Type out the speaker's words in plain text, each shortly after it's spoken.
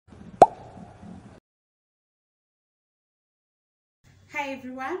Hi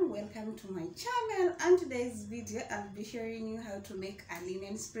everyone, welcome to my channel. On today's video I'll be showing you how to make a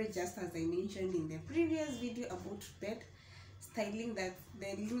linen spray, just as I mentioned in the previous video about bed styling, that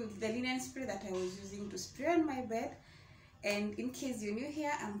the linen spray that I was using to spray on my bed. And in case you're new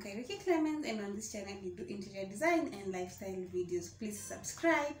here, I'm Freepik, and on this channel we do interior design and lifestyle videos. Please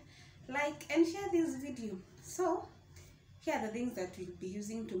subscribe, like and share this video. So here are the things that we'll be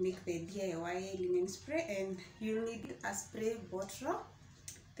using to make the DIY linen spray. And you'll need a spray bottle,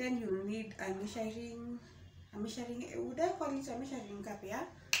 then you'll need a measuring cup, yeah?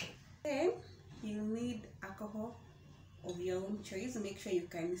 Then you'll need alcohol of your own choice. Make sure you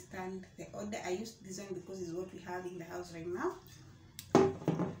can stand the order. I used this one because it's what we have in the house right now.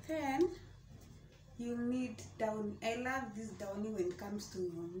 Then you'll need downy. I love this downy when it comes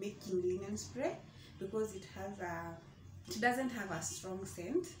to making linen spray because it doesn't have a strong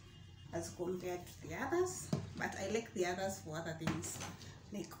scent as compared to the others, but I like the others for other things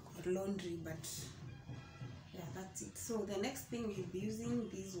like laundry. But yeah, that's it. So the next thing we'll be using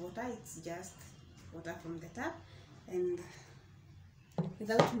this water. It's just water from the tap. And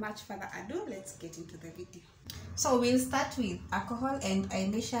without much further ado, let's get into the video. So we'll start with alcohol, and I'll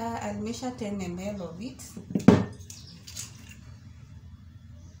measure 10 ml of it.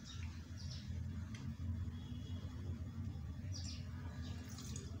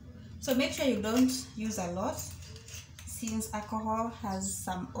 So make sure you don't use a lot, since alcohol has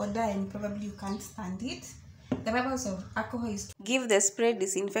some odor and probably you can't stand it. The purpose of alcohol is to give the spray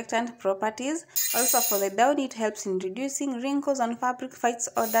disinfectant properties. Also for the downy, it helps in reducing wrinkles on fabric, fights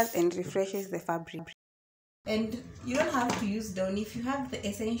odors and refreshes the fabric. And you don't have to use downy. If you have the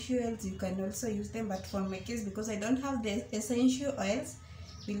essential oils, you can also use them, but for my case, because I don't have the essential oils,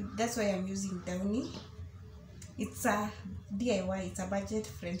 that's why I'm using downy. It's a DIY, it's a budget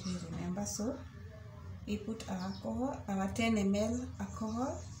friendly, remember. So we put our alcohol, our 10 ml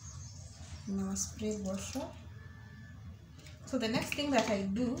alcohol in our spray bottle. So the next thing that I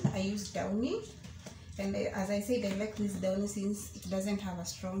do, I use downy, and as I said, I like this downy since it doesn't have a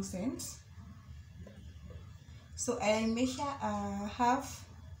strong scent. So I measure half,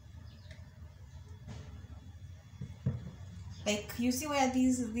 like you see where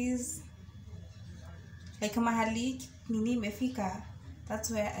these like mahali nini mefika,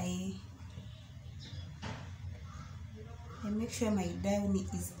 that's where I make sure my downy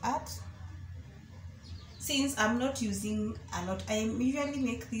is at. Since I'm not using a lot, I usually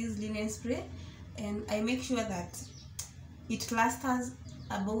make this linen spray and I make sure that it lasts us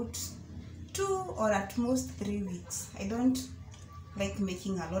about 2 or at most 3 weeks. I don't like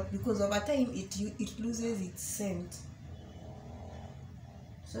making a lot because over time it loses its scent.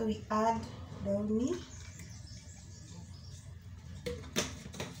 So we add downy.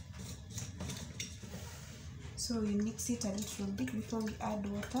 So we mix it a little bit before we add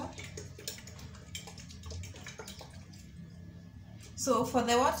water. So for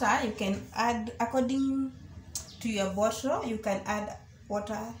the water, you can add according to your bottle. You can add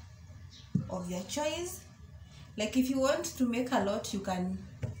water of your choice. Like if you want to make a lot, you can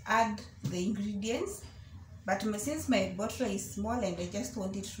add the ingredients. But since my bottle is small and I just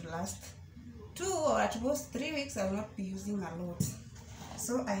want it to last 2 or at most 3 weeks, I will not be using a lot.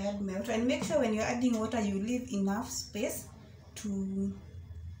 So I add my water, and make sure when you're adding water, you leave enough space to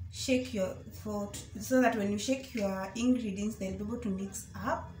shake so that when you shake your ingredients, they'll be able to mix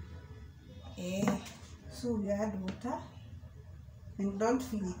up. So we add water and don't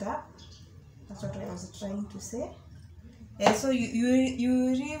fill it up. That's what I was trying to say. So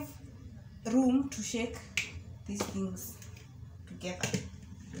you leave room to shake these things together.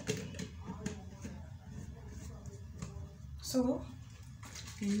 So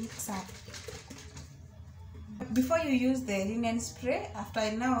you mix up. Before you use the linen spray, after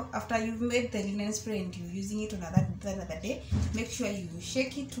you've made the linen spray and you're using it on another day, make sure you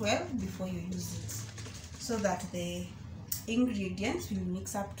shake it well before you use it, so that the ingredients will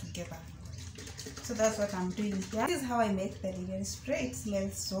mix up together. So that's what I'm doing here. This is how I make the linen spray. It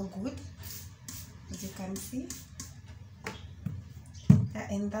smells so good, as you can see.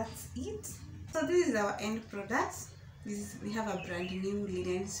 And that's it. So this is our end product. We have a brand new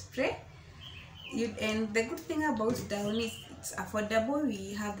linen spray. And the good thing about downy is it's affordable.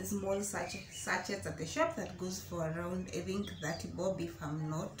 We have the small sachets at the shop that goes for around, I think, 30 bob if I'm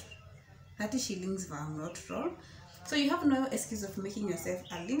not 30 shillings if I'm not wrong. So you have no excuse of making yourself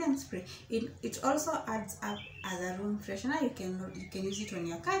a linen spray. It also adds up as a room freshener. You can use it on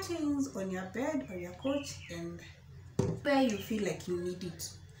your curtains, on your bed or your couch, and where you feel like you need it.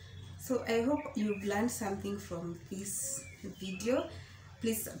 So I hope you've learned something from this video.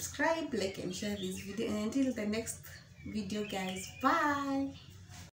 Please subscribe, like and share this video, and until the next video, guys. Bye.